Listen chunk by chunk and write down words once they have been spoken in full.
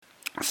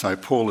So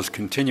Paul is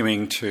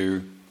continuing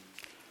to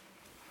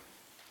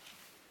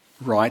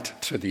write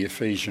to the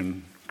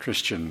Ephesian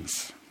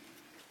Christians.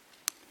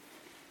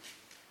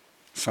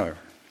 So,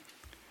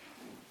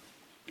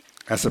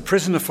 as a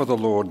prisoner for the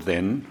Lord,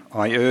 then,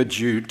 I urge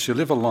you to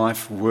live a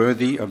life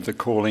worthy of the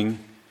calling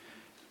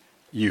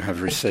you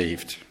have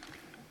received.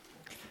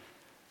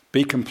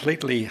 Be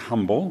completely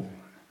humble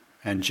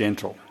and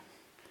gentle.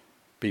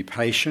 Be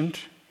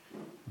patient,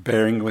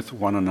 bearing with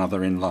one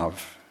another in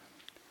love.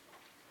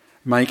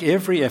 Make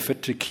every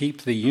effort to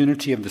keep the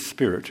unity of the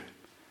Spirit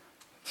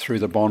through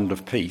the bond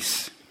of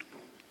peace.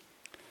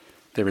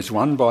 There is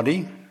one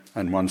body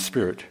and one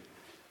Spirit,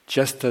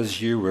 just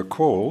as you were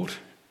called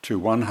to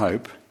one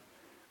hope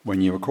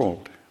when you were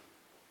called.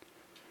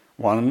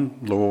 One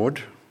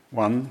Lord,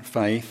 one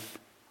faith,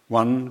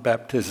 one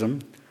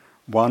baptism,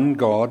 one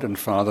God and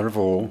Father of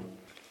all,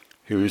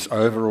 who is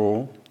over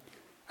all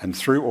and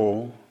through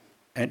all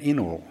and in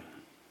all.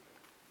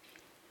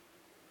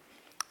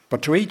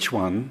 But to each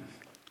one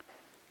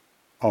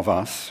of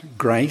us,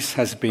 grace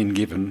has been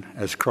given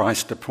as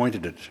Christ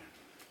appointed it.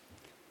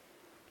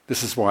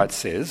 This is why it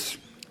says,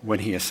 when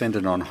he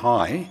ascended on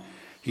high,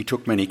 he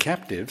took many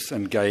captives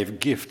and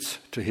gave gifts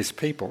to his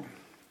people.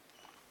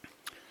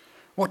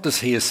 What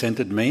does he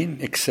ascended mean,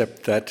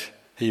 except that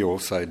he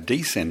also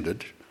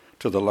descended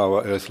to the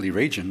lower earthly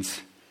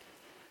regions?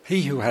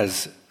 He who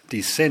has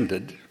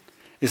descended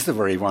is the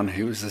very one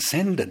who has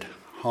ascended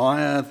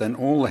higher than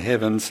all the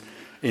heavens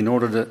in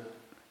order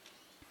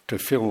to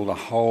fill the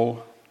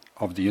whole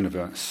of the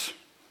universe.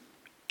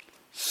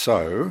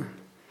 So,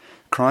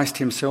 Christ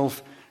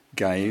himself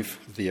gave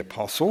the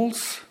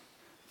apostles,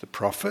 the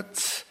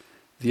prophets,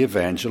 the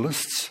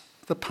evangelists,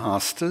 the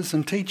pastors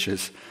and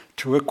teachers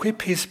to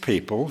equip his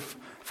people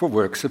for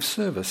works of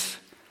service,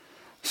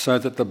 so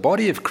that the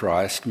body of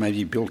Christ may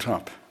be built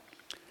up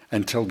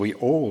until we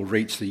all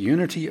reach the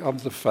unity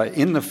of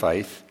in the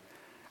faith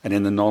and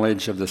in the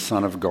knowledge of the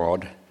Son of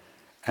God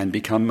and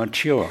become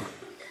mature,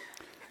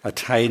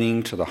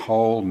 attaining to the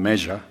whole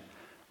measure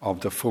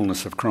of the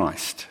fullness of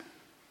Christ.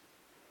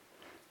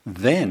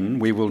 Then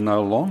we will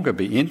no longer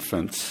be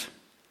infants,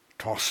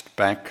 tossed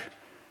back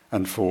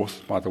and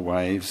forth by the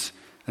waves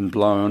and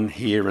blown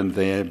here and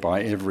there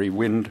by every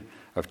wind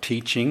of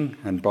teaching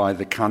and by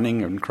the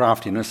cunning and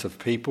craftiness of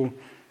people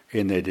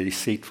in their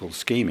deceitful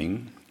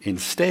scheming.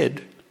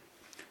 Instead,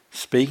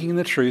 speaking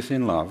the truth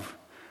in love,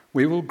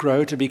 we will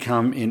grow to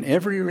become in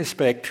every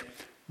respect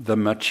the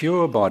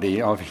mature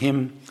body of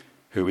him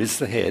who is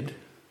the head,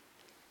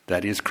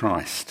 that is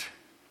Christ.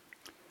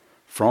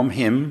 From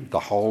him, the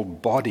whole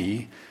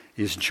body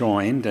is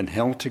joined and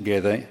held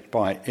together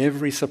by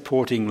every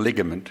supporting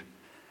ligament,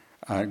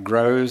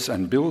 grows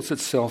and builds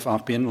itself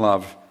up in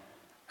love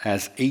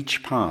as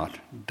each part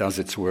does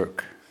its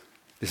work.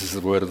 This is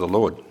the word of the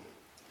Lord.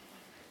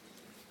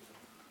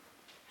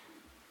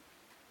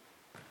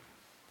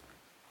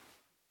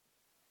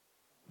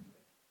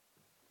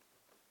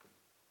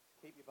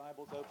 Keep your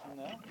Bibles open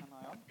there. Am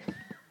I on?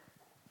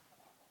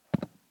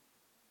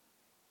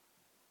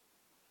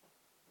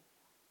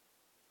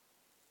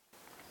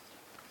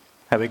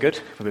 Are we good?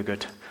 Are we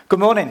good? Good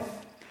morning.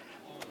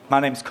 My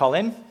name's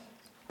Colin.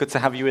 Good to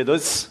have you with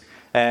us.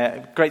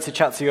 Great to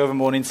chat to you over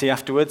morning tea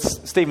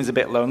afterwards. Stephen's a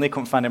bit lonely,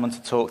 couldn't find anyone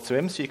to talk to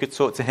him, so you could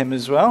talk to him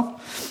as well.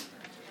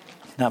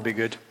 That'd be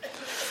good.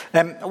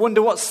 I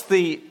wonder, what's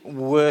the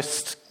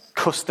worst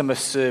customer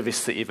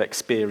service that you've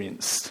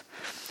experienced?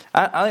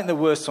 I think the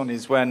worst one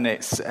is when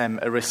it's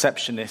a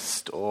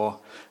receptionist or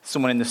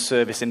someone in the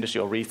service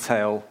industry or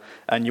retail,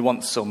 and you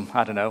want some,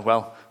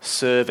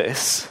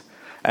 service,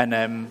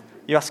 and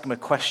you ask them a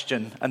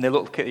question and they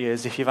look at you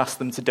as if you've asked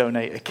them to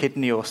donate a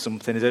kidney or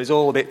something. It's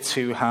all a bit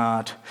too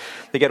hard.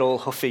 They get all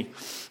huffy.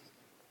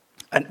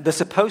 And they're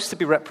supposed to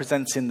be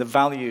representing the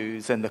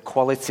values and the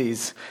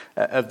qualities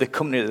of the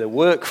company that they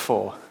work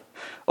for,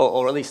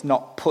 or at least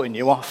not putting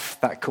you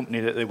off that company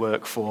that they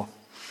work for.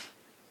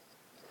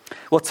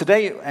 Well,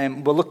 today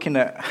we're looking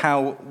at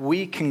how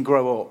we can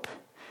grow up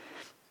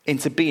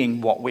into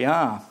being what we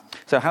are.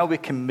 So how we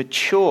can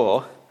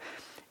mature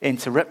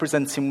into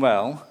representing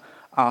well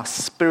our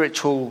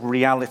spiritual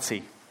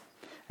reality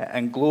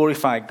and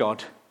glorify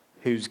God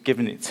who's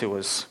given it to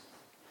us.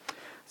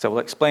 So we'll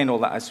explain all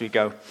that as we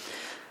go.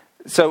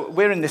 So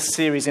we're in this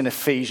series in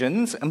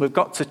Ephesians, and we've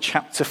got to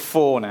chapter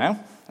 4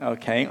 now.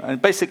 Okay,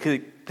 and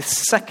basically the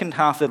second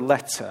half of the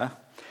letter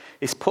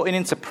is putting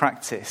into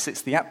practice.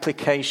 It's the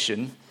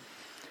application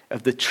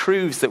of the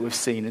truths that we've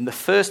seen in the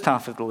first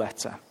half of the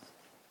letter.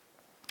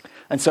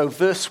 And so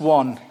verse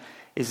 1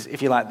 is,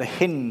 if you like, the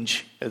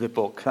hinge of the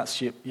book.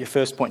 That's your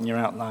first point in your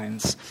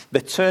outlines.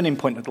 The turning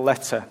point of the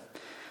letter.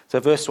 So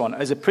verse 1,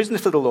 as a prisoner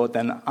for the Lord,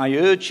 then, I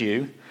urge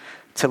you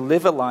to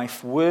live a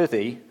life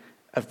worthy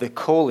of the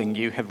calling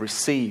you have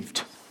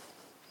received.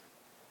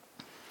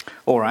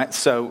 All right,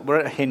 so we're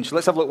at a hinge.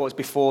 Let's have a look at what's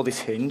before this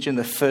hinge in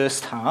the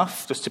first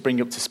half, just to bring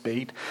you up to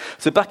speed.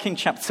 So back in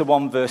chapter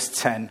 1, verse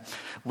 10,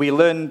 we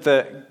learned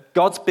that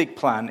God's big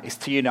plan is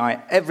to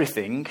unite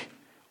everything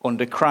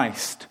under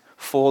Christ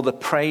for the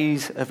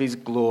praise of his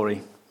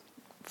glory,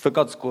 for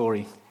God's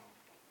glory.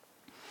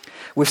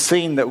 We've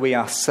seen that we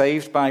are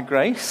saved by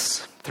grace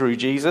through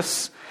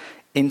Jesus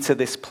into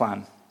this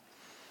plan.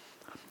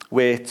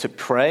 We're to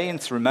pray and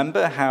to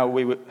remember how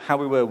we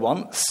were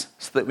once,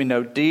 so that we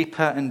know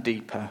deeper and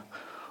deeper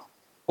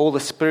all the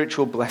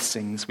spiritual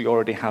blessings we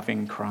already have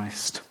in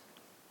Christ.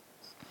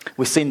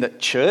 We've seen that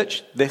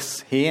church,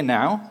 this here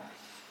now,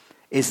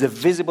 is the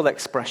visible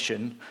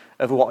expression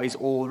of what is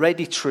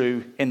already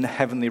true in the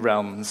heavenly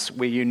realms.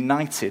 We're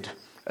united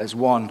as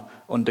one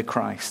under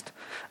Christ.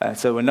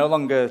 So we're no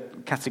longer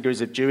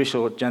categories of Jewish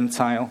or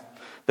Gentile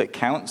that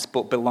counts,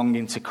 but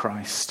belonging to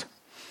Christ.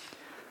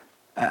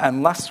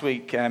 And last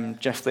week,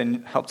 Jeff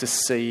Lynn helped us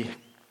see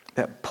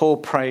that Paul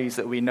prays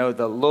that we know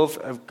the love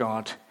of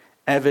God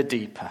ever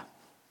deeper,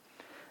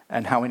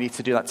 and how we need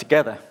to do that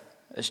together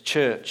as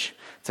church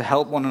to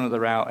help one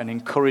another out and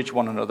encourage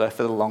one another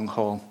for the long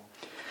haul.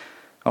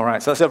 All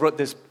right, so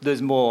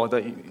there's more,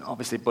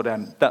 obviously,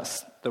 but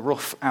that's the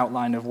rough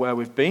outline of where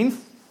we've been.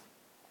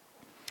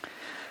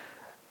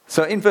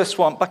 So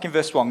back in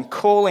verse 1,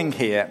 calling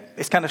here,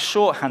 it's kind of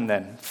shorthand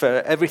then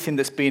for everything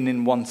that's been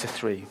in 1 to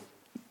 3.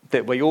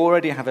 That we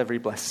already have every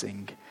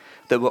blessing,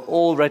 that we're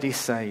already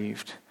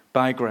saved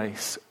by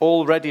grace,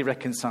 already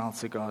reconciled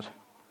to God.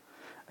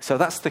 So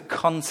that's the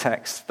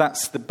context,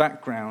 that's the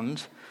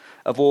background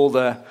of all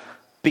the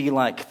be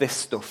like this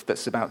stuff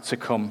that's about to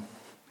come.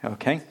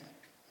 Okay?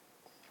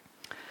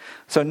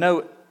 So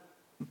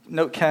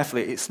note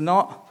carefully, it's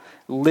not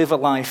live a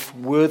life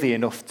worthy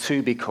enough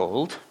to be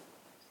called.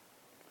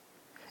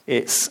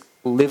 It's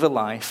live a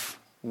life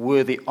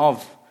worthy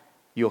of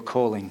your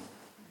calling.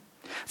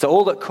 So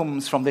all that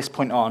comes from this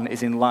point on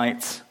is in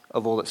light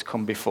of all that's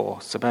come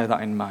before. So bear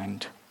that in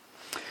mind.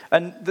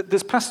 And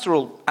there's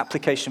pastoral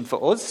application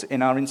for us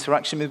in our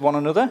interaction with one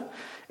another,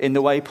 in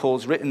the way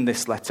Paul's written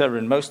this letter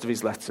and most of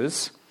his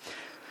letters.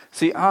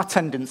 See, our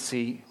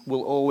tendency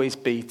will always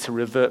be to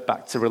revert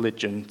back to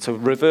religion, to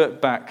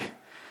revert back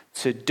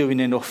to doing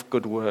enough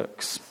good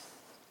works.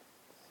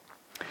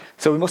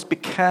 So we must be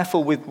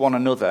careful with one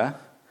another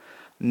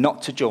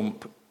not to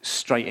jump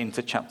straight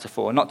into chapter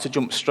 4, not to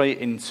jump straight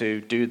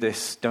into do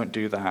this, don't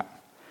do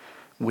that,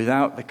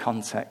 without the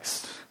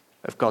context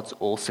of God's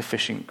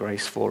all-sufficient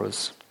grace for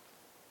us.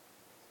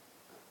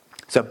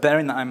 So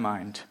bearing that in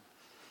mind,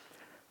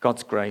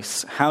 God's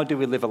grace, how do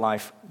we live a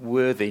life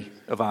worthy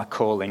of our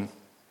calling?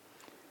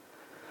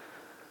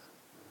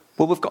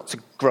 Well, we've got to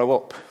grow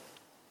up.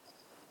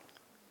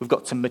 We've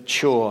got to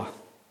mature.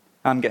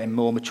 I'm getting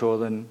more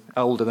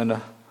older than I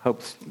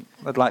hoped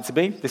I'd like to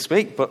be this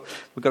week, but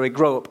we've got to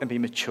grow up and be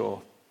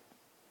mature.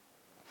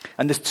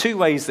 And there's two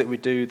ways that we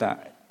do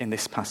that in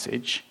this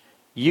passage: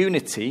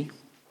 unity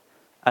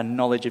and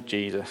knowledge of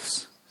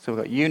Jesus. So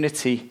we've got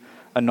unity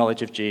and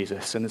knowledge of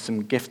Jesus, and there's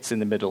some gifts in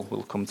the middle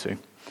we'll come to.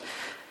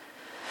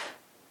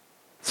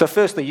 So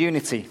firstly,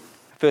 unity.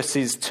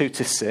 Verses 2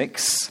 to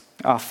 6,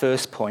 our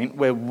first point,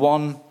 we're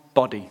one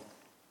body.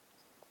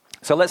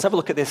 So let's have a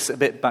look at this a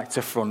bit back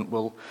to front.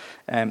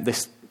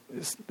 This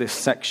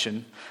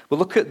section. We'll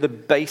look at the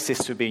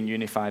basis for being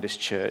unified as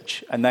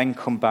church, and then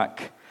come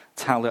back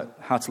to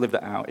how to live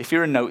that out. If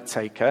you're a note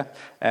taker,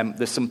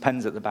 there's some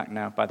pens at the back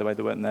now, by the way,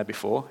 they weren't there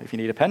before, if you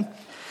need a pen.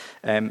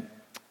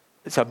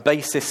 It's our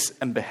basis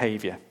and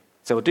behaviour.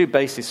 So we'll do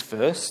basis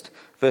first,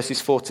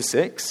 verses 4 to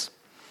 6.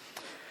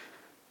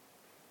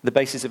 The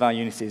basis of our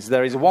unity is,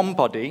 there is one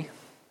body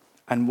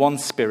and one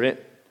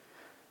spirit,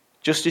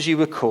 just as you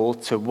were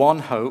called to one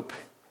hope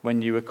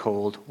when you were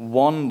called,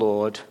 one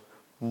Lord,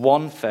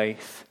 one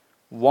faith,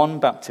 one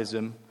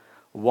baptism,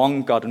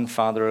 one God and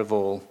Father of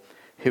all,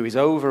 who is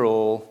over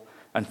all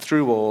and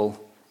through all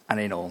and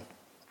in all.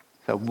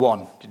 So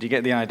one. Did you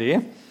get the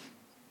idea?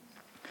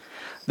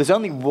 There's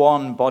only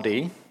one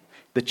body,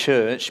 the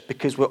church,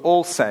 because we're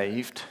all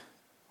saved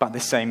by the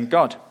same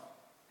God,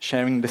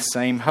 sharing the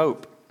same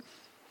hope.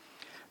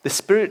 The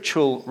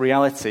spiritual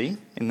reality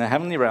in the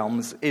heavenly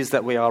realms is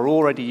that we are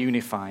already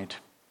unified.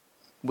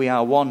 We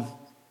are one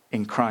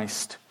in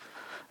Christ.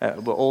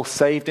 We're all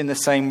saved in the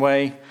same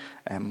way,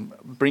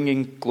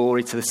 bringing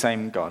glory to the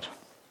same God.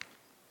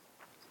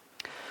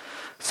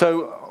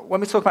 So when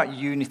we talk about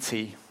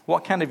unity,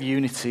 what kind of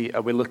unity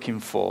are we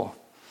looking for?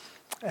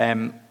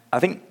 I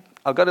think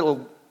I've got a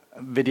little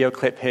video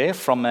clip here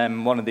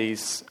from one of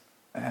these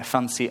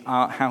fancy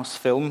art house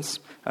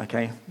films,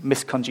 okay,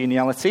 Miss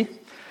Congeniality.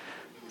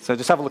 So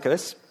just have a look at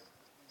this.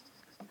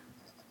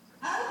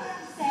 I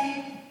was going to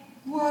say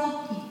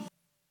world peace.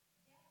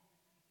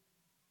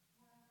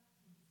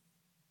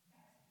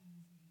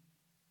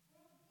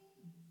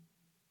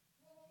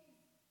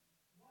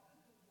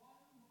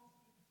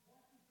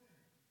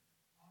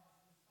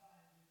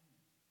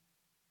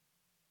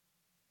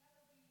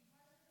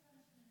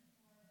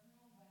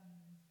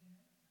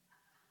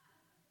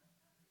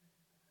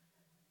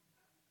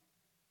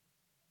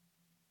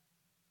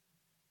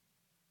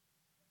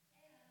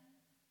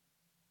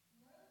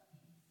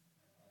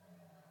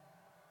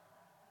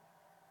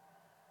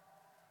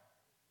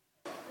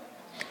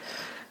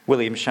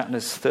 William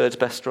Shatner's third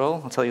best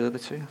role. I'll tell you the other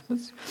two.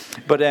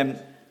 But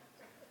where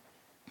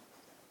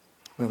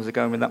was I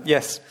going with that?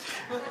 Yes.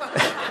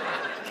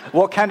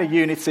 What kind of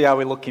unity are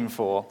we looking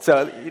for?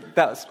 So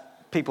that's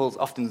people's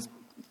often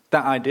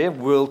that idea,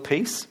 world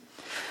peace.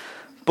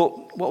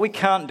 But what we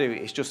can't do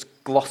is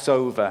just gloss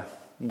over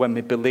when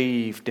we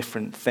believe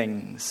different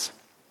things.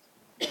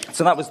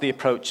 So that was the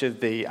approach of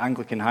the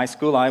Anglican high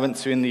school I went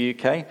to in the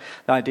UK,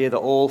 the idea that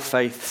all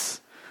faiths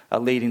are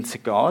leading to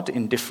God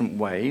in different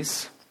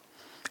ways.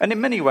 And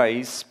in many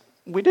ways,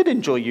 we did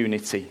enjoy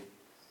unity.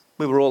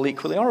 We were all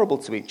equally horrible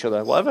to each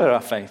other, whatever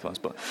our faith was.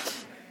 But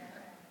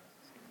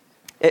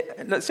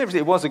seriously,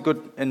 it was a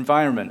good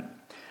environment.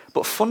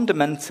 But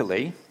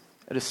fundamentally,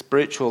 at a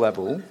spiritual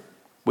level,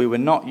 we were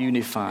not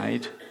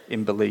unified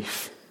in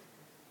belief.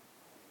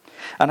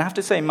 And I have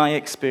to say, my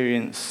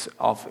experience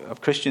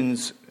of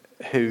Christians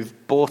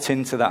who've bought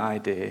into that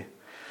idea,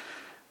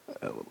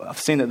 I've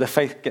seen that the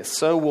faith gets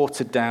so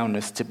watered down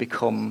as to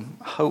become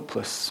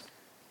hopeless.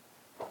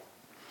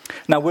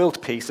 Now,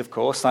 world peace, of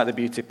course, like the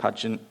beauty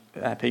pageant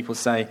people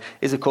say,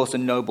 is, of course, a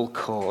noble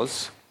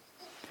cause.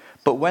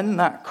 But when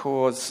that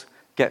cause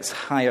gets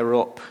higher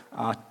up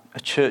a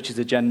church's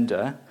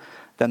agenda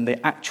than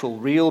the actual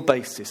real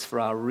basis for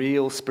our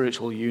real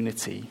spiritual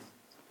unity,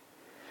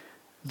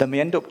 then we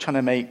end up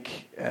trying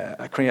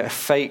to create a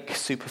fake,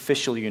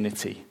 superficial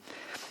unity,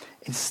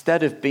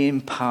 instead of being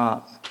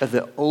part of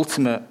the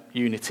ultimate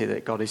unity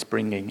that God is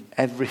bringing,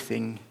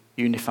 everything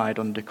unified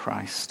under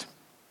Christ.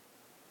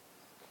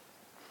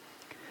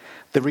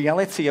 The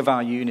reality of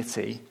our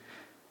unity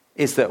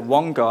is that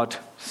one God,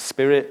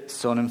 Spirit,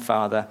 Son, and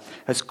Father,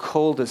 has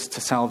called us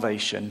to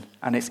salvation,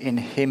 and it's in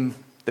Him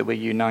that we're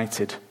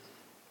united.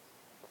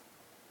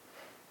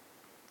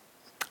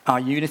 Our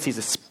unity is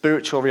a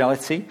spiritual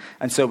reality,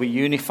 and so we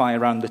unify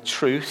around the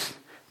truth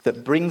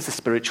that brings the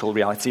spiritual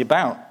reality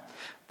about,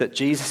 that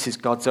Jesus is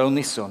God's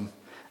only Son,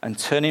 and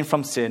turning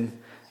from sin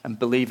and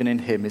believing in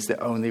Him is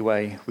the only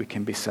way we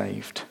can be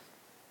saved.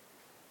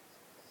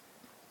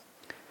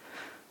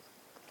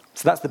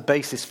 So that's the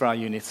basis for our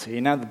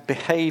unity. Now the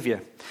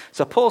behaviour.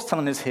 So Paul's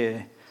telling us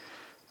here,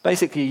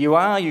 basically, you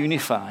are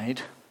unified,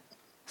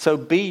 so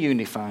be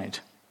unified.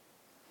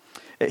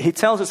 He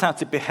tells us how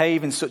to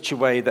behave in such a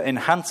way that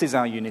enhances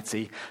our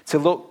unity to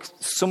look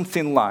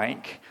something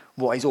like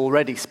what is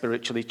already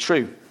spiritually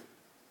true.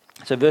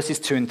 So verses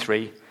 2 and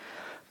 3,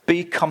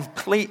 be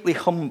completely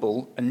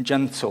humble and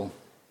gentle.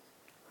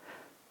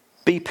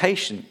 Be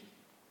patient,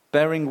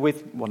 bearing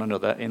with one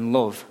another in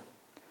love.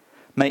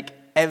 Make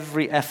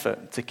every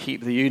effort to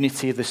keep the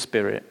unity of the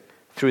Spirit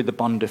through the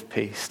bond of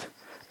peace.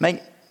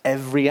 Make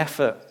every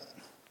effort.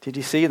 Did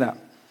you see that?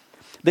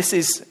 This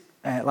is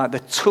like the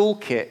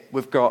toolkit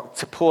we've got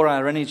to pour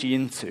our energy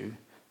into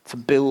to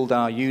build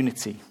our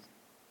unity.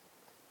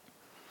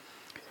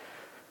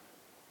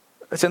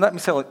 So let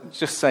me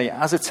just say,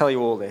 as I tell you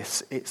all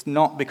this, it's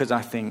not because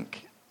I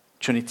think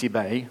Trinity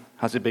Bay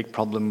has a big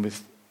problem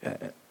with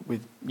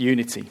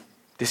unity,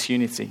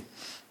 disunity.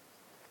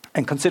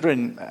 And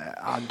considering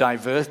our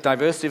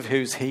diversity of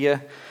who's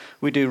here,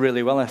 we do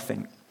really well, I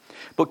think.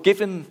 But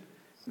given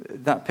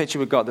that picture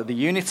we've got, that the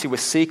unity we're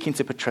seeking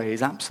to portray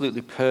is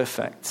absolutely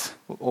perfect,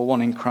 or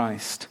one in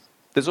Christ,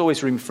 there's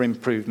always room for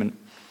improvement.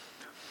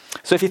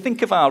 So if you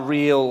think of our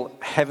real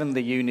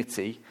heavenly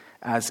unity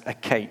as a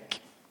cake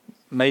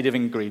made of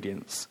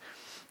ingredients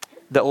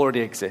that already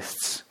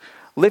exists,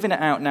 living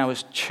it out now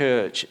as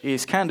church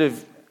is kind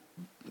of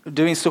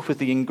doing stuff with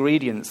the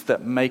ingredients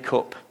that make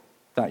up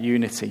that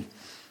unity.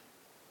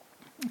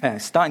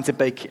 Starting to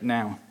bake it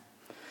now.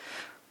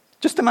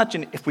 Just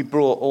imagine if we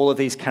brought all of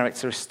these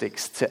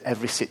characteristics to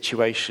every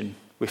situation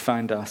we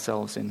find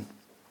ourselves in.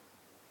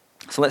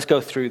 So let's go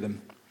through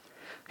them.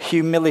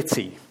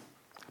 Humility.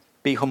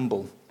 Be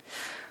humble.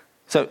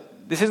 So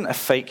this isn't a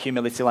fake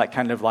humility, like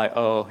kind of like,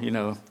 oh,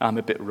 I'm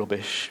a bit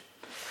rubbish.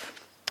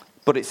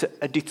 But it's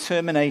a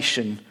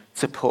determination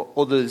to put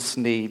others'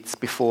 needs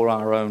before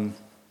our own,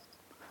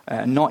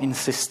 not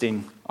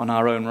insisting on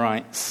our own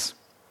rights.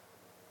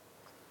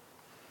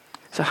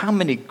 So how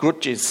many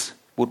grudges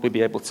would we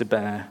be able to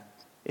bear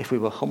if we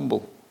were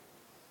humble?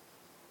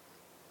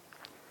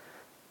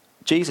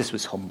 Jesus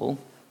was humble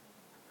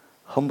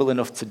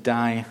enough to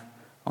die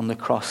on the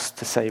cross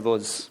to save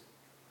us.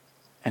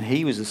 And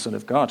he was the Son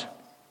of God.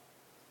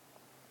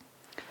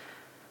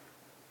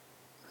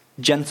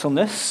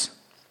 Gentleness.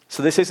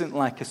 So this isn't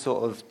like a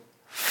sort of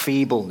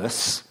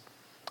feebleness.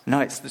 No,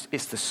 it's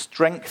the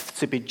strength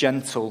to be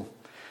gentle,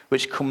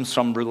 which comes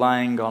from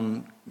relying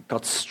on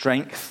God's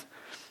strength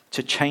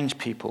to change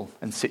people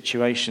and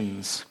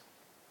situations.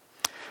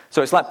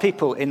 So it's like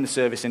people in the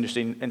service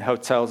industry, in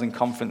hotels and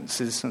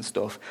conferences and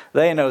stuff.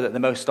 They know that the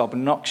most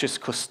obnoxious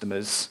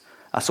customers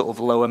are sort of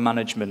lower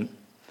management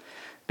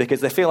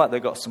because they feel like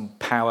they've got some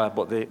power,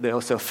 but they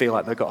also feel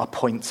like they've got a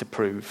point to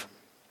prove.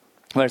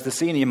 Whereas the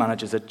senior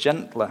managers are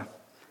gentler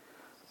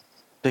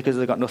because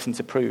they've got nothing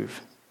to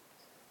prove.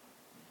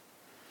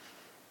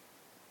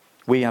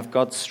 We have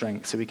God's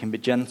strength, so we can be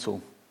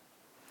gentle.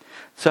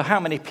 So how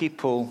many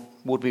people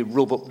would we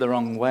rub up the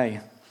wrong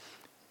way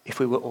if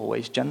we were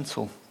always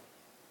gentle?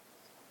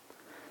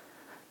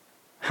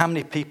 How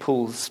many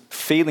people's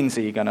feelings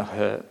are you going to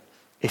hurt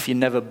if you're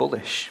never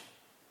bullish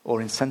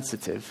or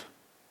insensitive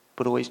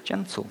but always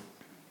gentle.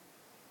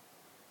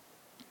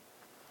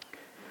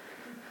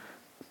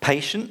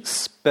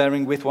 Patience,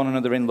 bearing with one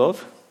another in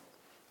love.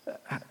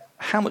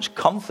 How much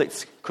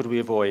conflict could we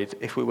avoid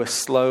if we were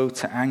slow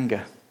to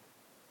anger?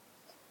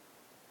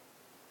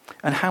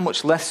 And how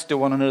much less do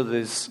one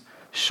another's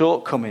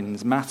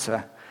shortcomings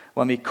matter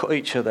when we cut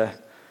each other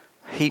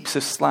heaps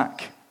of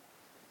slack,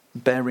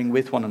 bearing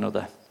with one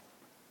another?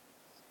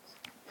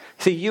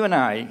 See, you and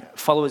I,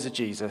 followers of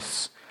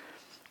Jesus,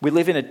 we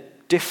live in a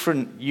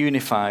different,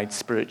 unified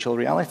spiritual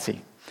reality.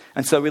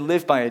 And so we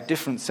live by a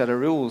different set of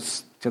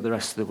rules to the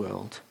rest of the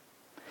world.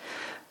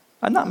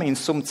 And that means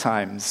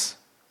sometimes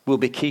we'll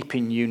be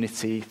keeping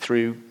unity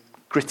through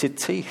gritted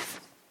teeth.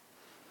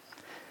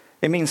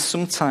 It means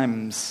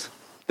sometimes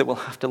that we'll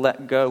have to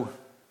let go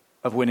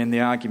of winning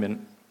the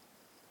argument.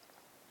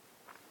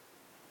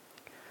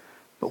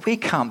 But we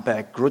can't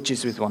bear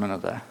grudges with one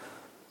another.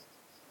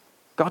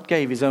 God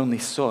gave his only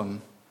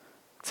Son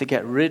to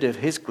get rid of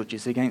his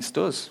grudges against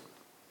us.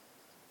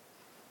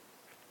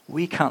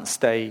 We can't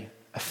stay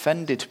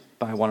offended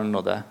by one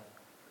another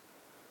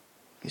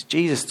because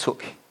Jesus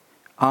took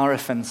our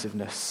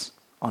offensiveness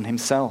on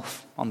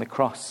himself on the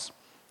cross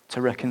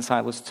to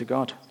reconcile us to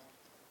God.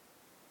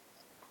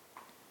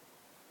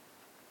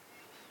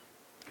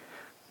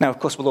 Now, of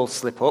course, we'll all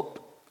slip up,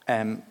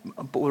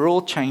 but we're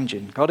all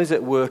changing. God is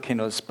at work in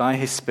us by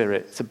his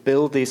Spirit to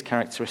build these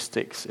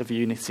characteristics of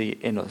unity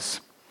in us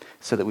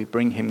so that we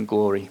bring him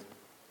glory.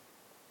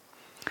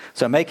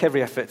 So make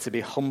every effort to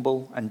be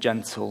humble and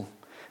gentle,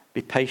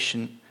 be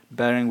patient,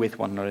 bearing with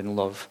one another in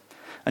love.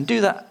 And do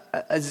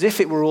that as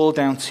if it were all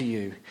down to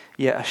you,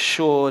 yet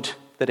assured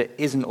that it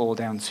isn't all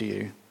down to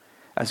you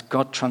as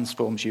God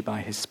transforms you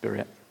by his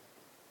Spirit.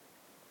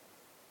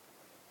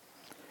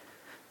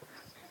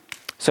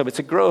 So we're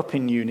to grow up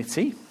in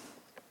unity,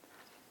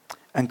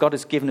 and God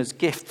has given us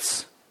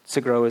gifts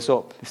to grow us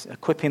up,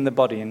 equipping the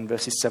body in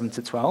verses 7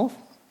 to 12.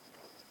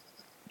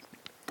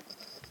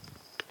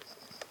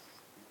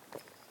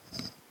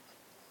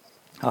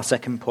 Our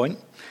second point.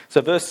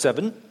 So verse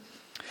 7.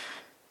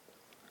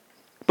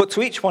 But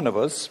to each one of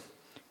us,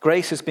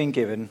 grace has been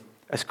given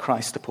as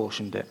Christ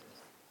apportioned it.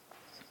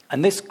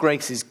 And this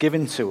grace is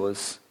given to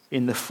us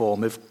in the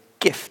form of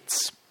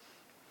gifts.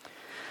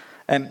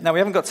 Now, we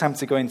haven't got time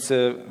to go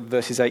into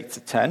verses 8 to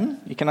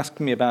 10. You can ask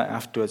me about it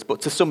afterwards.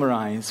 But to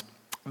summarise,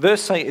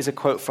 verse 8 is a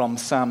quote from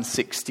Psalm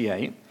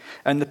 68.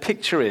 And the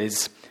picture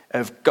is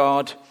of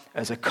God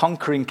as a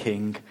conquering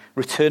king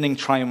returning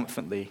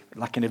triumphantly,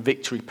 like in a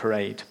victory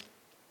parade,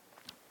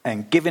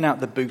 and giving out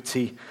the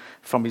booty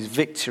from his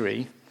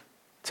victory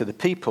to the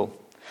people.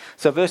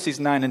 So verses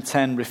 9 and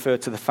 10 refer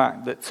to the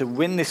fact that to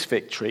win this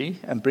victory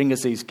and bring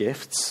us these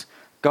gifts,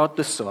 God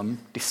the Son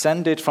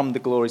descended from the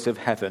glories of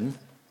heaven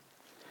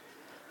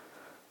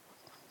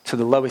to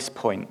the lowest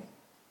point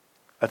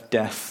of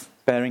death,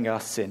 bearing our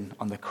sin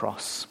on the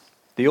cross.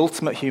 The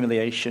ultimate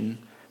humiliation,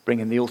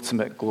 bringing the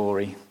ultimate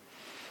glory.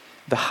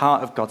 The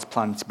heart of God's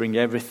plan to bring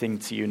everything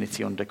to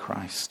unity under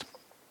Christ.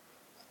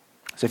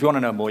 So if you want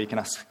to know more, you can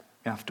ask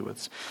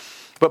afterwards.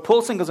 But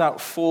Paul singles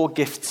out 4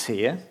 gifts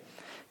here,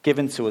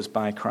 given to us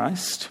by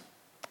Christ.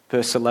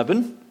 Verse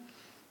 11.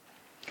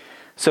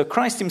 So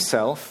Christ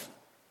himself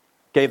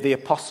gave the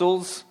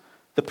apostles,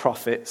 the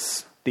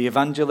prophets, the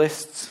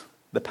evangelists,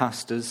 the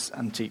pastors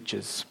and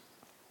teachers.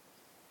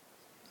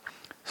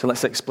 So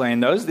let's explain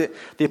those. The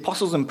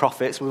apostles and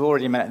prophets, we've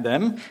already met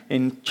them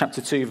in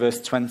chapter 2,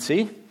 verse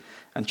 20,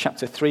 and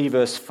chapter 3,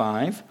 verse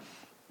 5.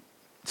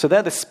 So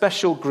they're the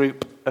special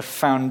group of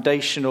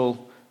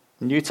foundational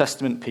New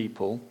Testament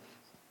people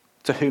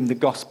to whom the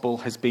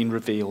gospel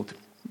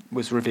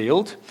was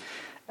revealed.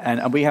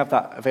 And we have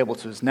that available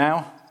to us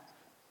now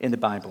in the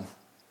Bible.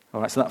 All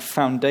right, so that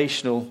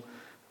foundational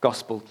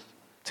gospel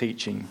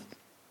teaching.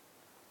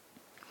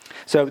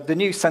 So the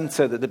new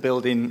centre that they're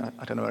building,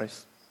 I don't know where it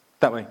is,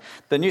 that way.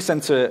 The new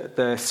centre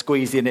they're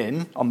squeezing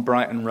in on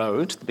Brighton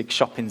Road, the big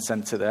shopping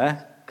centre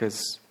there,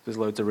 because there's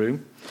loads of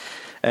room.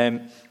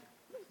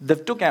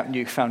 They've dug out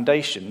new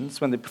foundations.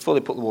 Before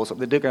they put the walls up,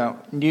 they dug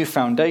out new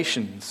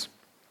foundations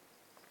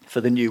for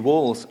the new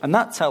walls. And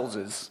that tells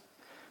us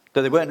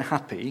that they weren't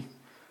happy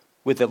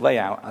with the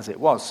layout as it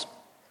was.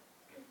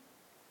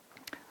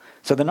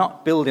 So they're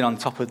not building on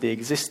top of the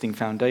existing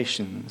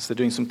foundations. They're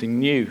doing something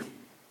new.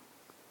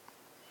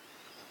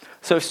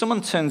 So if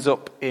someone turns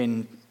up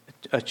in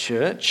a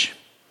church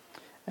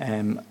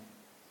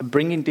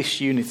bringing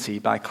disunity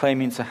by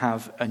claiming to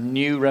have a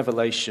new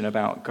revelation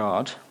about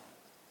God,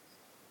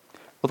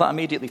 well, that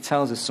immediately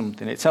tells us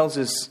something. It tells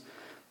us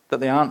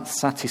that they aren't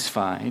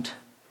satisfied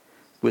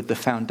with the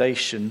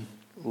foundation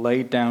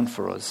laid down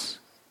for us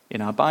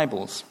in our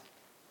Bibles.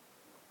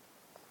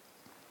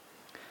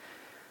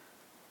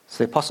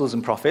 So the apostles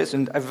and prophets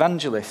and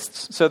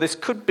evangelists. So this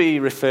could be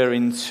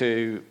referring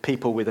to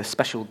people with a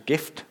special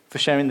gift for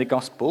sharing the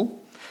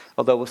gospel,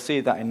 although we'll see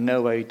that in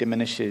no way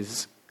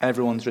diminishes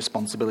everyone's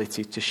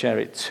responsibility to share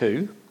it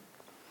too.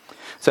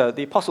 So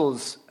the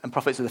apostles and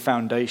prophets are the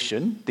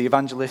foundation. The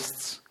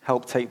evangelists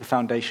help take the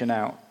foundation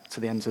out to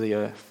the ends of the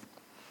earth.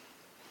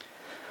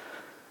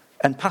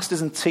 And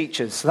pastors and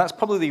teachers, so that's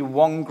probably the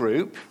one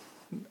group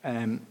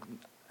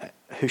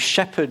who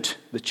shepherd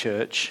the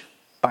church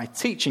by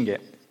teaching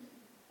it.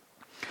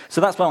 So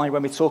that's why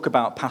when we talk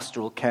about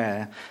pastoral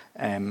care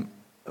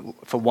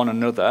for one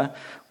another,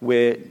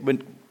 we're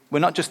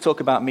not just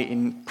talking about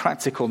meeting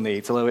practical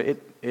needs, although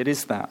it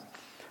is that,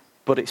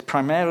 but it's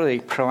primarily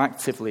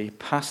proactively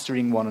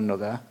pastoring one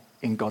another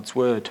in God's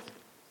word.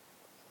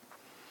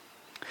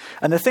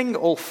 And the thing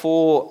all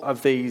four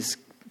of these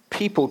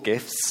people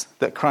gifts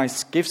that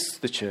Christ gives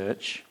the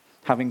church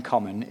have in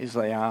common is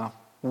they are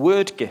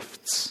word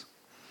gifts.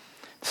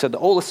 So they're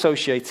all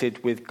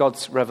associated with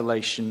God's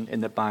revelation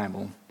in the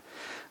Bible.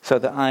 So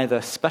they're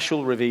either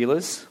special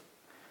revealers,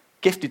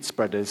 gifted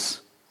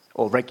spreaders,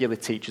 or regular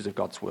teachers of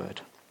God's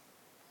word.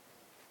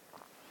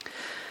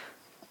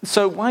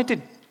 So why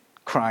did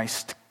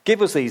Christ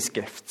give us these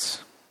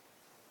gifts?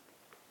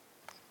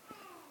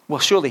 Well,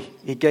 surely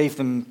he gave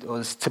them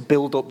us to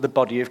build up the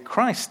body of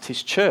Christ,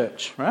 his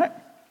church, right?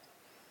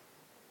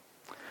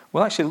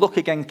 Well, actually, look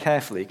again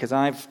carefully, because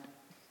I've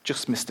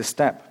just missed a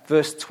step.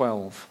 Verse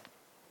 12.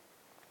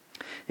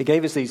 He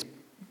gave us these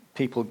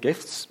people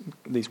gifts,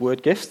 these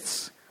word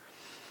gifts,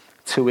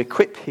 to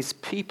equip his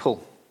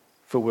people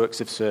for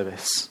works of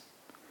service,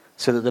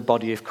 so that the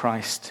body of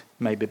Christ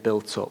may be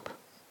built up.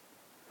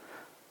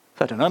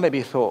 So I don't know, maybe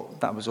you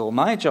thought that was all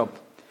my job.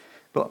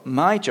 But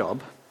my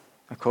job,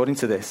 according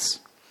to this,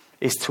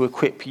 is to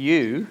equip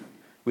you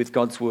with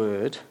God's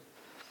word,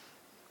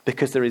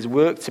 because there is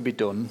work to be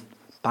done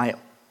by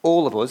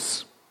all of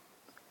us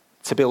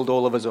to build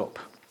all of us up.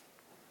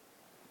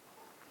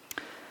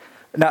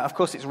 Now, of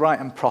course, it's right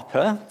and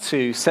proper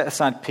to set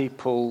aside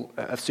people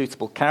of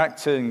suitable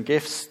character and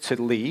gifts to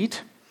lead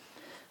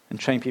and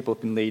train people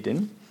up in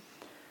leading,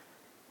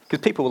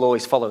 because people will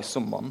always follow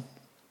someone.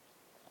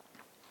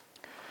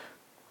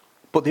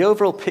 But the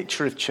overall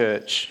picture of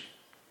church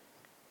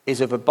is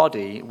of a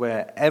body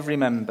where every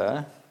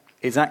member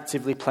is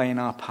actively playing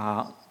our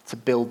part to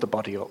build the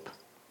body up.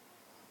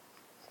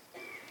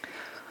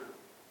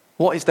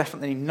 What is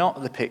definitely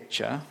not the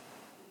picture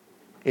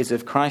is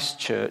of Christ's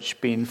church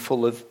being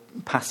full of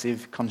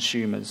passive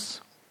consumers.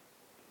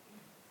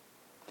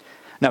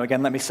 Now,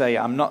 again, let me say,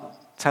 I'm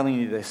not telling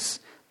you this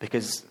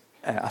because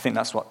I think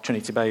that's what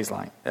Trinity Bay is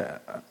like.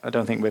 I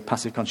don't think we're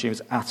passive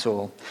consumers at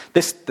all.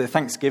 The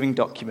Thanksgiving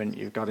document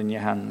you've got in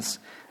your hands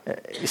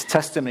is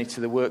testimony to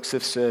the works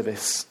of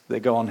service that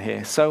go on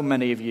here. So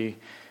many of you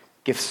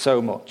give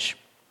so much.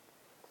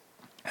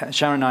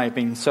 Sharon and I have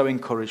been so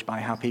encouraged by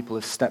how people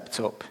have stepped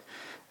up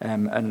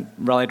and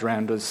rallied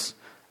around us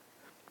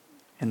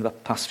in the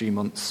past few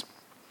months.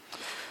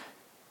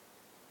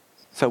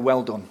 So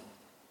well done.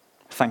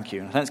 Thank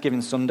you. On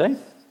Thanksgiving Sunday,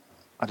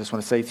 I just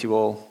want to say to you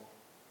all,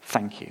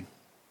 thank you.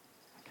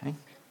 Okay.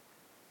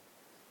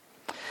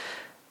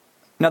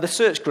 Now, the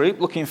search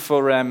group looking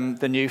for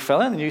the new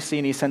fella, the new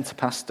senior centre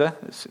pastor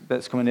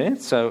that's coming in.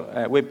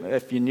 So,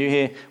 if you're new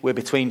here, we're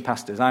between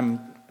pastors. I'm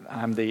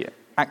the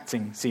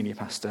acting senior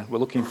pastor. We're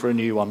looking for a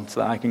new one so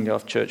that I can go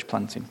off church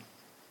planting.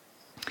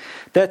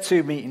 They're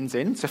 2 meetings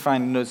in to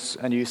find us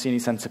a new senior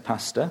centre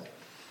pastor.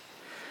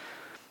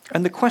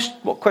 And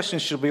what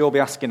questions should we all be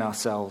asking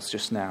ourselves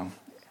just now?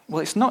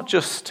 Well, it's not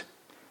just,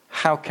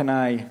 how can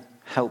I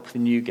help the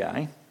new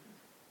guy?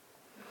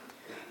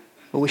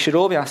 Well, we should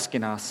all be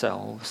asking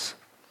ourselves,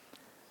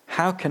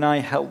 how can I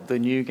help the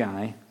new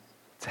guy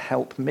to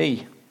help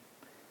me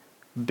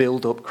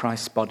build up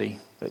Christ's body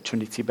at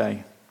Trinity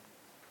Bay?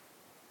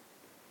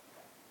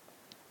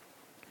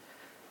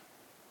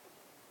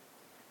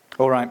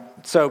 All right,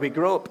 so we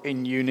grow up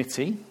in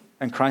unity,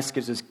 and Christ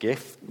gives us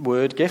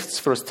word gifts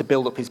for us to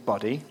build up his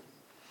body.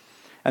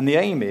 And the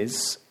aim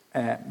is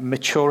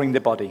maturing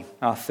the body.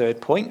 Our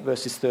third point,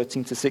 verses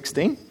 13 to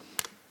 16.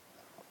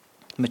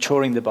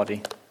 Maturing the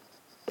body.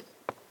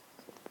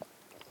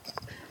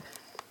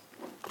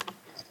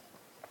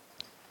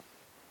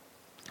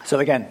 So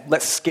again,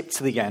 let's skip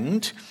to the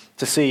end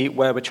to see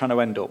where we're trying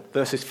to end up.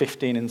 Verses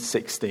 15 and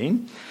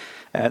 16.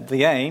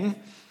 The aim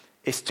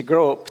is to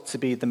grow up to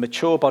be the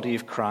mature body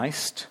of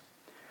Christ,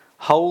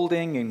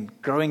 holding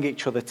and growing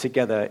each other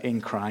together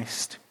in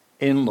Christ,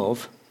 in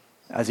love,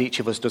 as each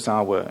of us does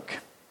our work.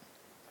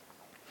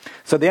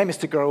 So the aim is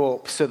to grow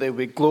up so that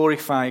we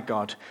glorify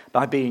God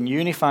by being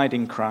unified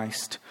in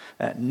Christ,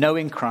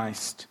 knowing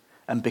Christ,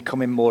 and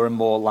becoming more and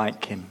more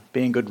like him,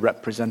 being good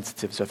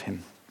representatives of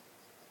him.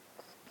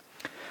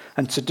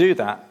 And to do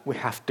that, we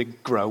have to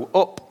grow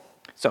up.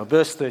 So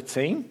verse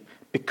 13,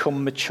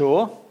 become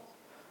mature.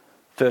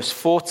 Verse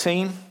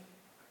 14,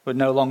 we're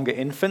no longer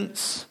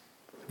infants.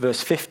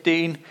 Verse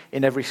 15,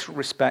 in every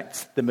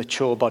respect, the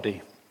mature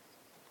body.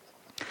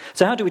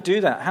 So how do we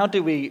do that? How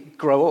do we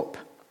grow up?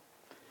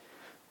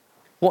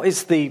 What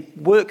is the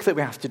work that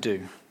we have to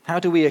do? How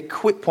do we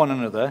equip one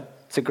another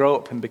to grow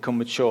up and become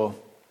mature?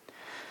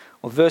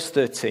 Well, verse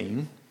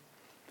 13,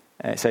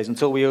 it says,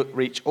 until we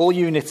reach all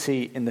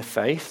unity in the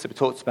faith, so we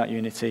talked about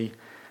unity,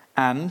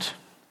 and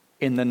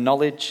in the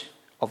knowledge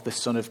of the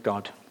Son of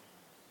God.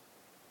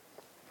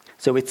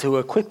 So we're to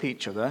equip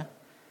each other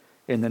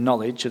in the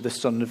knowledge of the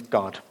Son of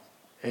God,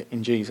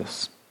 in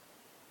Jesus.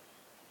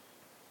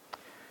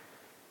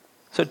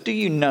 So do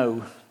you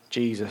know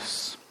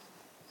Jesus?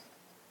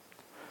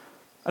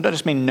 I don't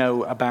just mean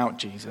know about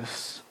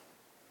Jesus,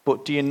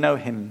 but do you know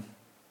him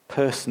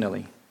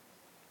personally?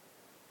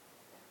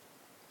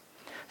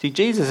 See,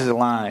 Jesus is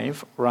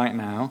alive right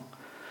now,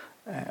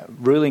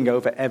 ruling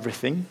over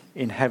everything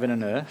in heaven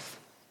and earth.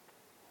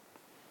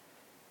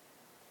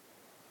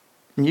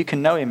 And you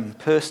can know him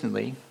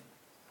personally,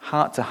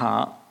 heart to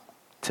heart,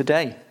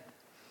 today.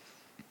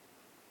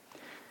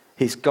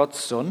 He's God's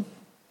Son,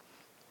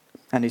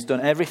 and he's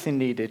done everything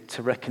needed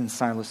to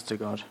reconcile us to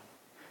God,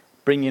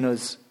 bringing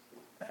us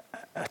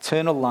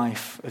eternal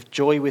life of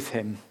joy with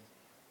him,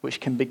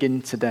 which can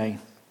begin today.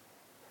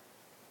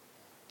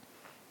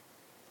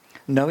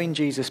 Knowing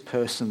Jesus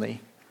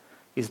personally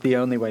is the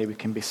only way we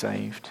can be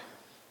saved.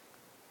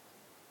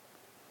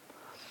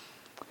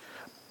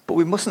 But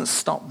we mustn't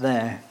stop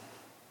there.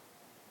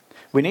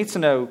 We need to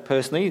know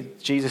personally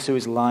Jesus who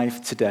is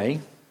alive today.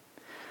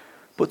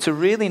 But to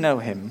really know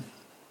him,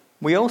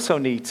 we also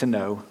need to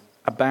know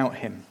about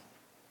him.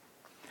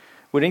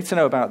 We need to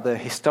know about the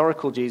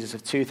historical Jesus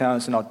of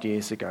 2,000 odd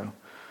years ago.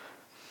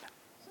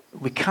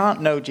 We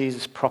can't know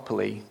Jesus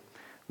properly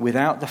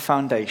without the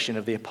foundation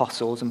of the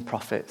apostles and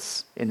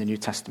prophets in the New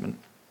Testament.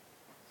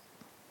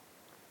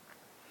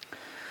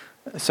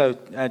 So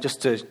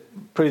just to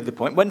prove the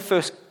point, when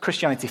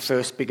Christianity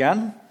first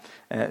began,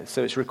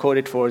 so it's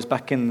recorded for us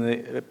back in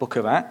the book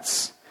of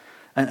Acts,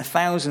 and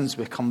thousands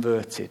were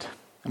converted.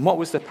 And what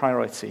was the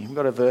priority? We've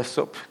got a verse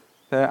up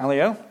there,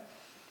 Alio.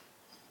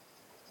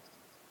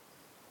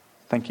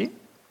 Thank you.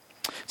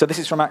 So this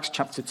is from Acts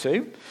chapter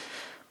 2.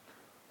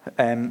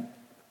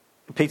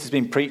 Peter's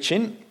been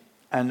preaching,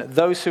 and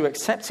those who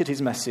accepted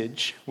his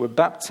message were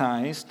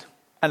baptized,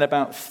 and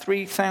about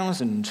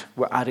 3,000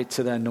 were added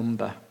to their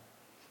number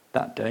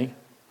that day.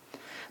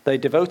 They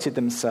devoted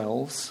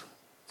themselves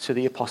to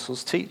the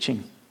apostles'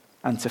 teaching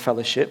and to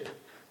fellowship,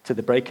 to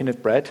the breaking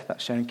of bread,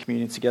 that's sharing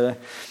communion together,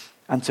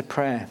 and to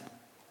prayer.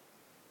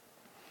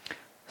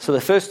 So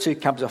the first two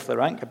cabs off the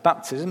rank are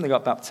baptism, they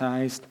got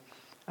baptized,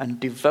 and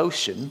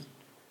devotion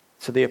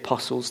to the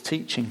apostles'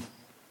 teaching.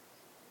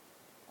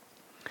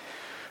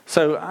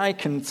 So I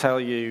can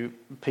tell you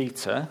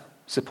Peter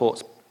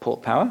supports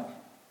Port Power,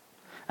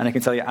 and I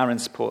can tell you Aaron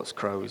supports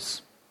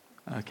Crows.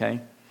 Okay?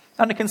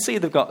 And I can see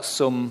they've got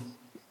some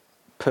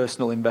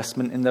personal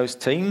investment in those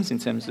teams in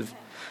terms of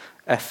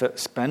effort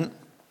spent.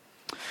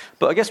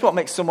 But I guess what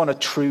makes someone a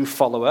true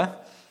follower,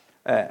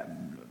 not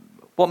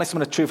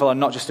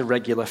just a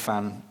regular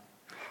fan?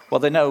 Well,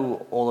 they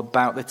know all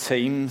about the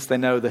teams. They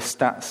know the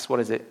stats.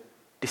 What is it?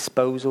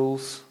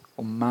 Disposals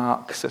or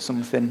marks or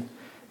something?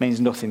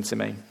 Means nothing to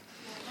me.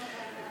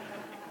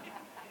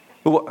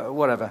 But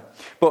whatever.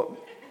 But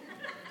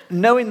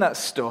knowing that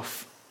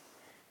stuff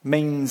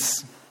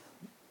means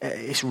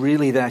it's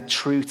really their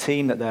true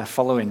team that they're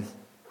following,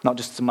 not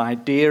just some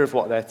idea of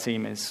what their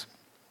team is.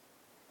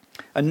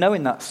 And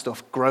knowing that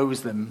stuff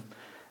grows them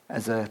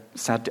as a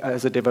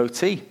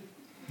devotee.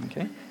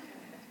 Okay?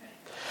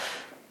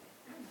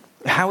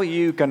 How are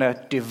you going to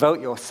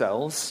devote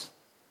yourselves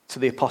to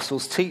the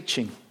apostles'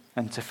 teaching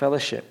and to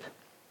fellowship?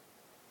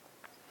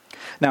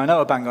 Now, I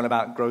know I bang on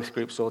about growth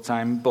groups all the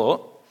time,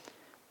 but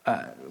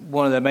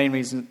one of the main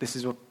reasons this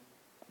is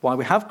why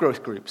we have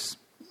growth groups,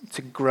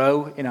 to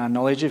grow in our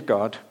knowledge of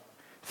God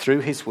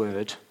through his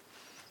word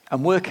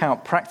and work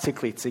out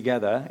practically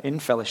together in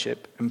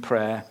fellowship and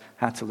prayer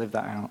how to live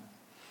that out.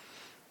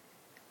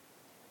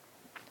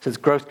 So there's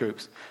growth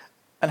groups.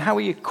 And how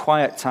are your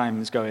quiet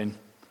times going?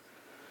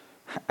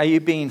 Are you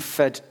being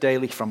fed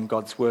daily from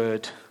God's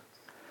word?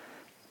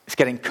 It's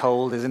getting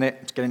cold, isn't it?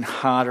 It's getting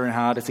harder and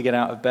harder to get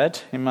out of bed,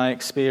 in my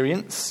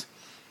experience.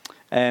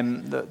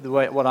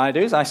 What I do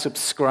is I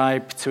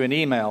subscribe to an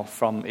email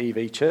from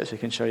EV Church. I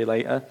can show you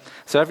later.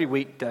 So every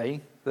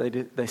weekday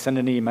they send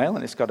an email,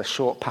 and it's got a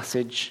short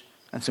passage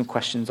and some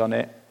questions on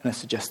it and a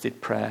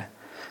suggested prayer.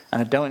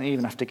 And I don't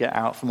even have to get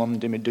out from Om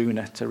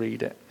Dimiduna to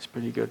read it. It's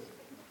pretty good.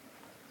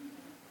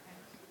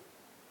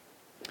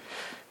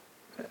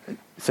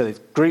 So there's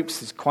groups,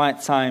 there's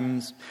quiet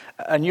times,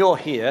 and you're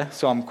here,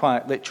 so I'm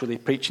quite literally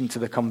preaching to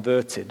the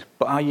converted.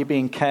 But are you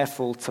being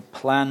careful to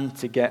plan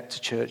to get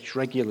to church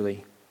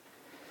regularly?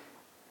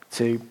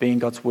 To be in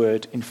God's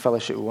word in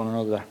fellowship with one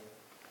another.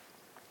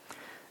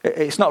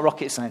 It's not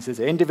rocket science, is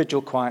it?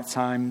 Individual quiet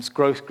times,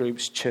 growth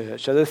groups,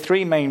 church. So there are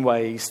three main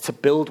ways to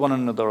build one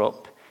another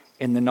up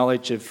in the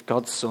knowledge of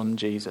God's Son,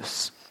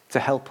 Jesus, to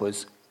help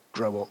us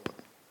grow up.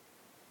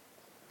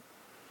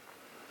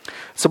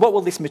 So what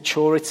will this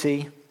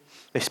maturity,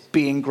 this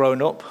being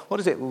grown up, what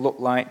does it look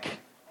like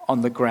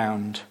on the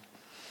ground?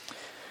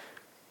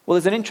 Well,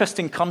 there's an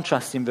interesting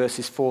contrast in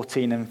verses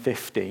 14 and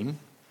 15.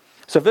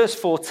 So verse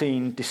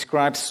 14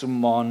 describes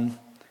someone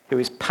who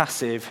is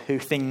passive, who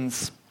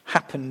things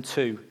happen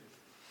to,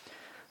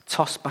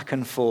 tossed back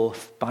and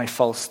forth by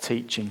false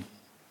teaching.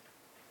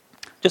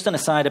 Just an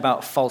aside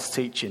about false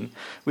teaching,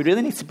 we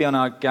really need to be on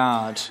our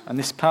guard, and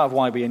this is part of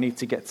why we need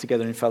to get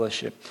together in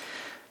fellowship.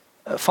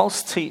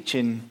 False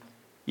teaching,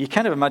 you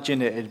kind of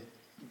imagine it'd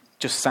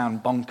just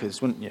sound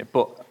bonkers, wouldn't you?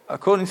 But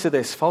according to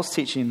this, false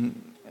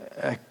teaching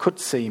could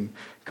seem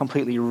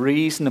completely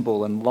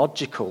reasonable and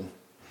logical,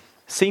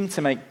 seem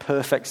to make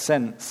perfect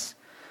sense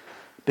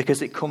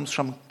because it comes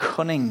from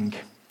cunning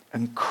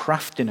and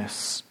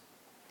craftiness,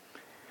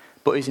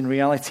 but is in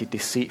reality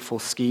deceitful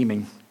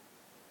scheming.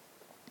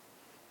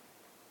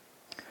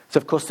 So,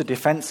 of course, the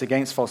defense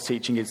against false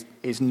teaching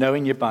is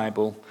knowing your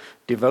Bible,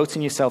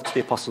 devoting yourself to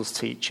the apostles'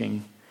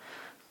 teaching,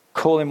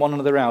 calling one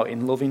another out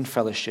in loving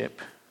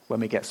fellowship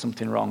when we get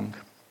something wrong.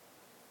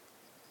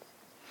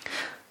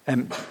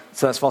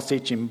 So that's false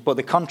teaching. But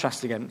the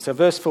contrast again. So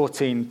verse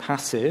 14,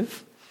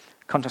 passive,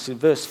 contrasted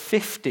verse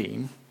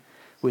 15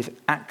 with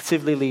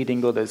actively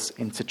leading others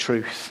into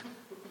truth.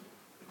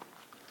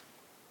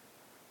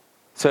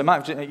 So you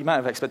might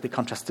have expected the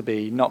contrast to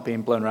be not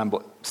being blown around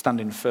but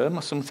standing firm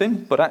or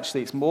something. But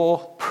actually it's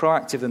more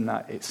proactive than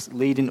that. It's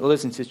leading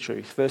others into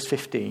truth. Verse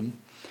 15,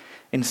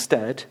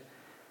 instead,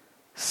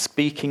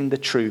 speaking the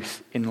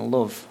truth in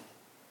love.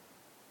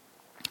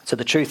 So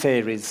the truth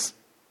here is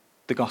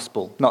the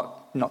gospel,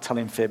 not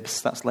telling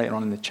fibs. That's later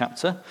on in the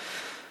chapter.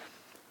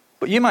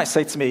 But you might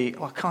say to me,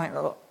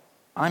 well,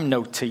 I'm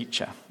no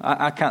teacher.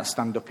 I can't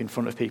stand up in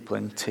front of people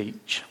and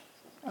teach.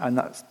 And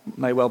that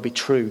may well be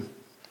true.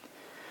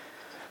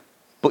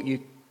 But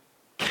you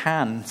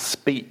can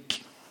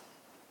speak.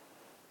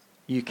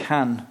 You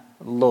can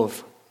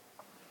love.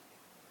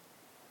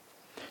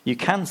 You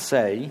can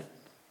say,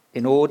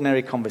 in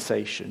ordinary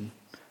conversation,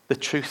 the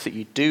truth that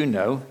you do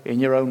know in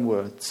your own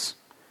words.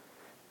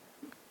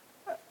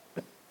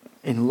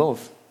 In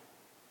love.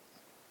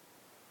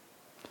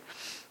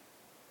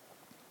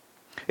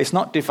 It's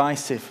not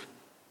divisive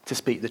to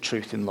speak the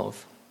truth in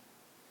love.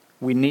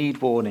 We need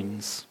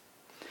warnings.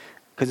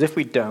 Because if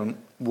we don't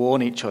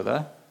warn each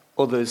other,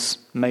 others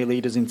may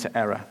lead us into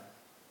error.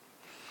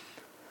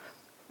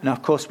 Now,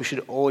 of course, we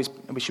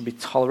should be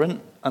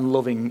tolerant and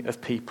loving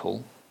of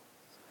people,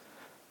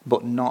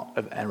 but not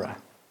of error.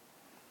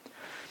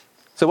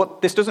 So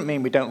this doesn't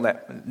mean we don't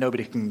let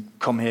nobody can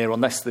come here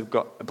unless they've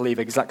got, I believe,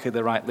 exactly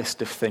the right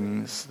list of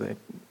things. They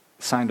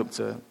signed up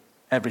to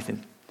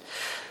everything.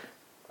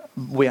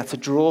 We have to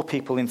draw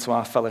people into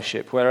our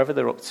fellowship, wherever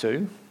they're up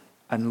to,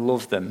 and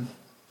love them,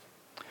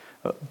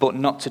 but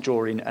not to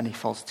draw in any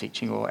false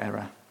teaching or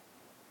error.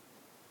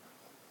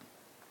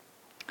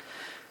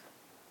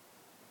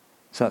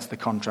 So that's the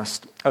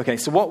contrast. Okay,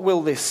 so what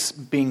will this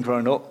being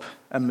grown up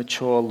and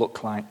mature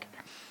look like?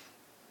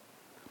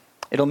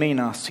 It'll mean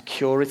our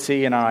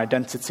security and our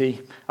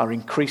identity are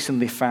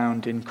increasingly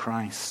found in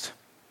Christ.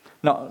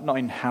 Not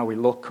in how we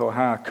look or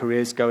how our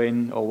career's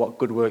going or what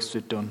good works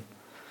we've done.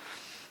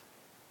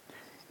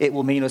 It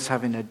will mean us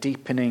having a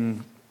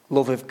deepening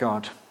love of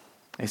God,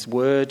 His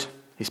word,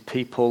 His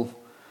people,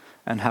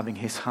 and having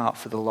His heart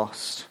for the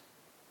lost.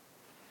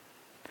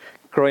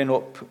 Growing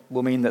up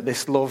will mean that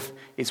this love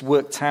is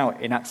worked out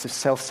in acts of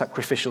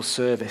self-sacrificial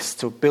service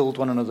to build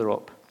one another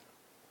up.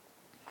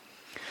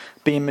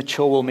 Being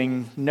mature will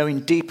mean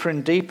knowing deeper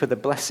and deeper the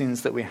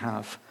blessings that we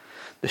have,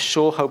 the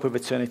sure hope of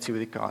eternity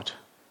with God,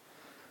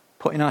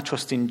 putting our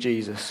trust in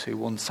Jesus who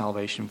won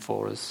salvation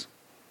for us.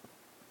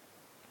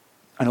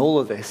 And all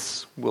of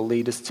this will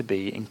lead us to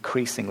be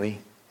increasingly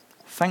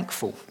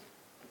thankful.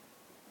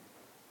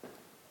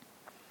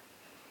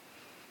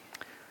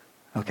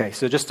 Okay,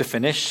 so just to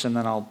finish, and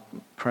then I'll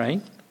pray.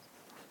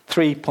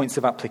 3 points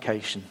of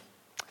application.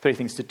 3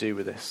 things to do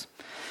with this.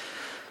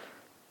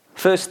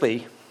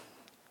 Firstly,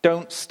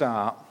 don't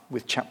start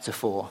with chapter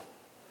 4.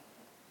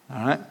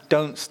 All right?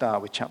 Don't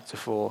start with chapter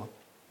 4.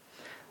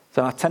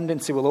 So our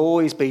tendency will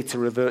always be to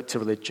revert to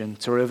religion,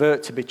 to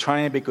revert to be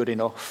trying to be good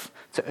enough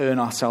to earn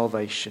our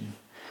salvation.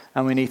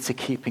 And we need to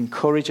keep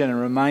encouraging and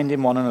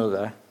reminding one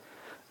another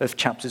of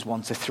chapters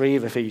 1 to 3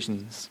 of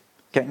Ephesians,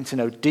 getting to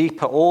know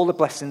deeper all the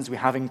blessings we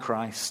have in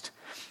Christ.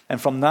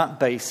 And from that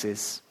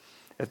basis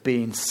of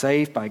being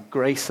saved by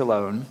grace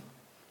alone,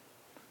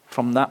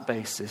 from that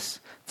basis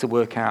to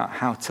work out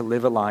how to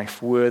live a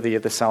life worthy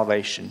of the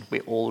salvation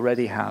we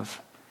already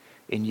have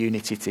in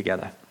unity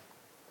together.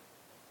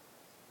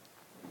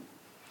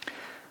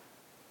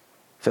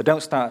 So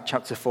don't start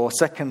chapter 4.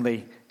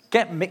 Secondly,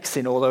 get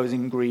mixing all those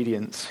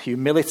ingredients: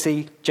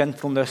 humility,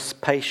 gentleness,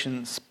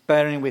 patience,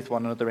 bearing with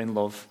one another in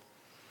love,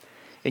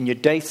 in your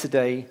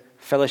day-to-day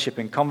fellowship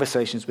and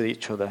conversations with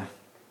each other,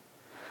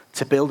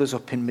 to build us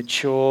up in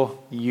mature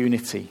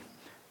unity,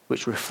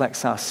 which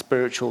reflects our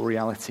spiritual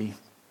reality.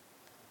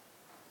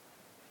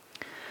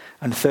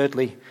 And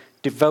thirdly,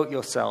 devote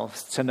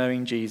yourselves to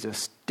knowing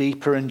Jesus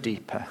deeper and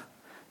deeper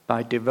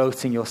by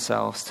devoting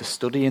yourselves to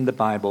studying the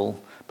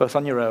Bible, both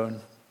on your own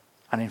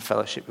and in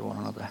fellowship with one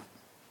another.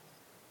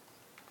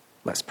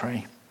 Let's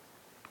pray.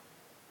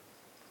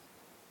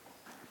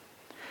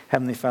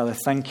 Heavenly Father,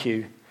 thank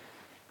you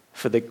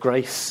for the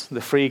grace,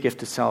 the free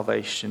gift of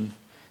salvation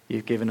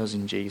you've given us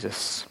in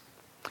Jesus.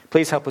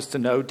 Please help us to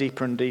know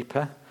deeper and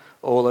deeper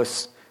all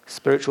those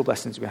spiritual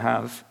blessings we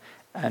have,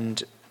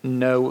 and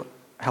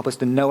help us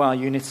to know our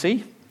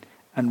unity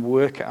and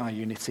work at our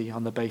unity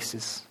on the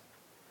basis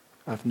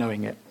of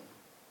knowing it.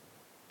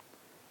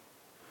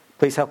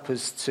 Please help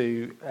us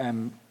to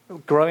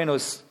grow in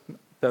us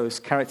those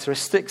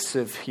characteristics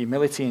of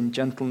humility and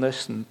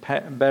gentleness and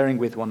bearing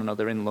with one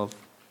another in love,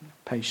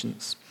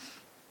 patience.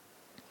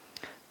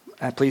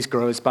 Please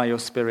grow us by your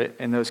Spirit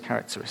in those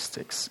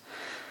characteristics.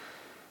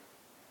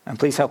 And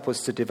please help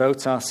us to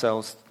devote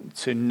ourselves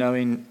to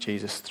knowing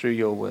Jesus through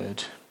your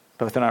word,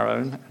 both on our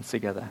own and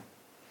together.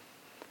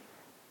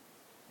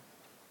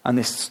 And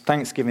this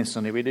Thanksgiving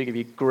Sunday, we do give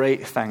you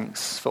great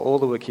thanks for all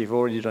the work you've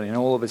already done in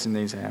all of us in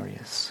these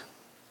areas.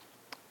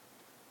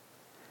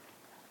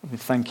 We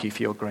thank you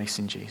for your grace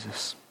in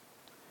Jesus.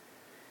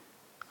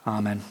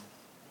 Amen.